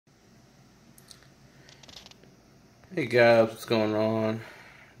Hey guys, what's going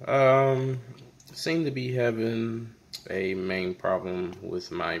on? Seem to be having a main problem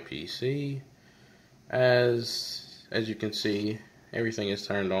with my PC. As you can see, everything is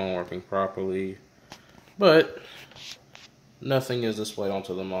turned on, working properly, but nothing is displayed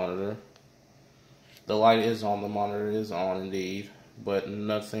onto the monitor. The light is on, the monitor is on indeed, but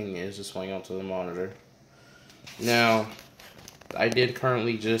nothing is displaying onto the monitor. Now, I did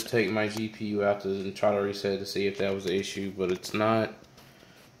currently just take my GPU out and try to reset to see if that was the issue, but it's not.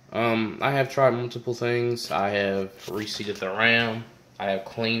 I have tried multiple things. I have reseated the RAM. I have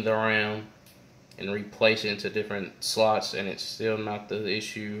cleaned the RAM and replaced it into different slots, and it's still not the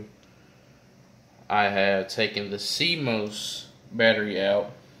issue. I have taken the CMOS battery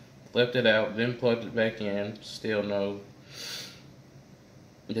out, left it out, then plugged it back in. Still no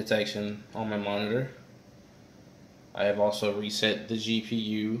detection on my monitor. I have also reset the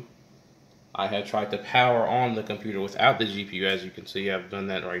GPU. I have tried to power on the computer without the GPU. As you can see, I've done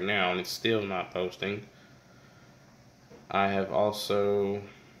that right now, and it's still not posting. I have also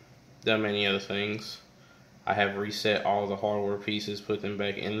done many other things. I have reset all the hardware pieces, put them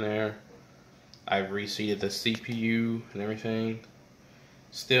back in there. I've reseated the CPU and everything.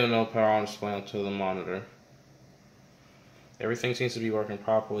 Still no power on display onto the monitor. Everything seems to be working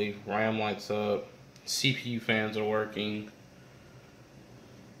properly. RAM lights up. CPU fans are working.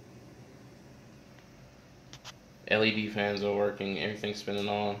 LED fans are working, everything's spinning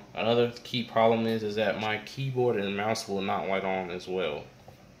on. Another key problem is that my keyboard and mouse will not light on as well.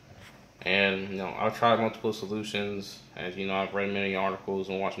 And I've tried multiple solutions. As you know, I've read many articles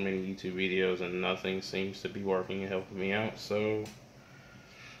and watched many YouTube videos, and nothing seems to be working and helping me out. So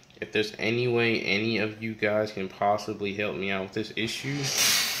if there's any way any of you guys can possibly help me out with this issue,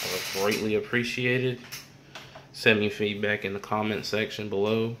 I would greatly appreciate it. Send me feedback in the comment section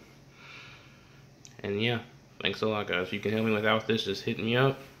below. And yeah. Thanks a lot, guys. If you can help me without this, just hit me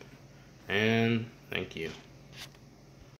up. And thank you.